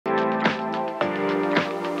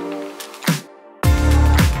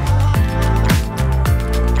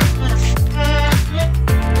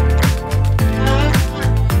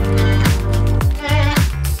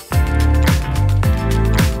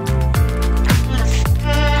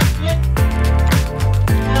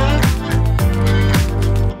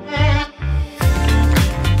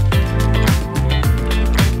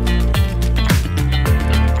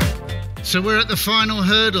So we're at the final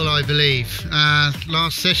hurdle, I believe,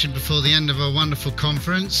 last session before the end of our wonderful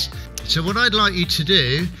conference. So what I'd like you to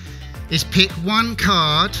do is pick one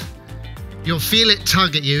card. You'll feel it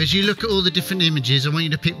tug at you as you look at all the different images. I want you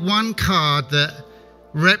to pick one card that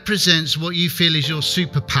represents what you feel is your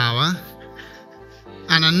superpower,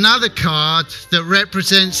 and another card that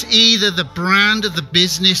represents either the brand of the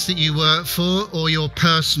business that you work for or your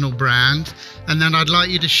personal brand. And then I'd like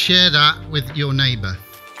you to share that with your neighbor.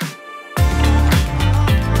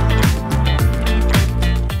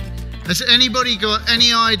 Has anybody got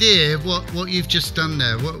any idea what you've just done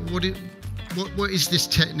there? What is this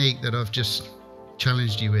technique that I've just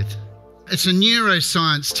challenged you with? It's a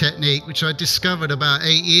neuroscience technique which I discovered about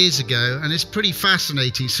 8 years ago, and it's pretty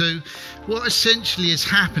fascinating. So what essentially is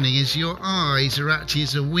happening is your eyes are acting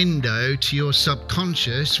as a window to your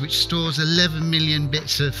subconscious, which stores 11 million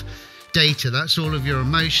bits of data. That's all of your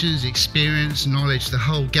emotions, experience, knowledge, the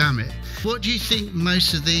whole gamut. What do you think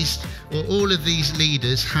most of these or all of these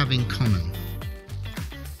leaders have in common?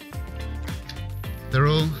 They're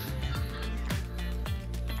all...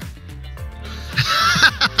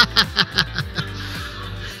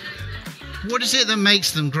 What is it that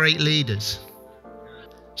makes them great leaders?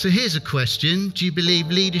 So here's a question. Do you believe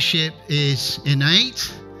leadership is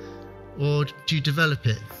innate, or do you develop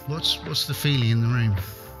it? What's the feeling in the room?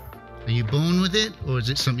 Are you born with it, or is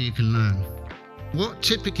it something you can learn? What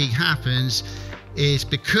typically happens is,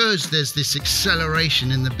 because there's this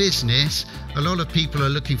acceleration in the business, a lot of people are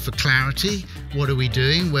looking for clarity. What are we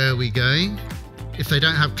doing? Where are we going? If they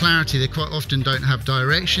don't have clarity, they quite often don't have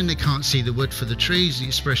direction. They can't see the wood for the trees, the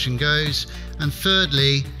expression goes. And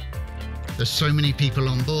thirdly, there's so many people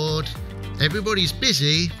on board. Everybody's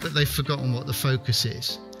busy, but they've forgotten what the focus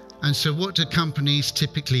is. And so what do companies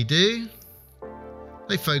typically do?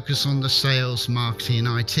 They focus on the sales, marketing,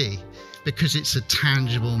 and IT, because it's a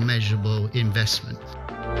tangible, measurable investment.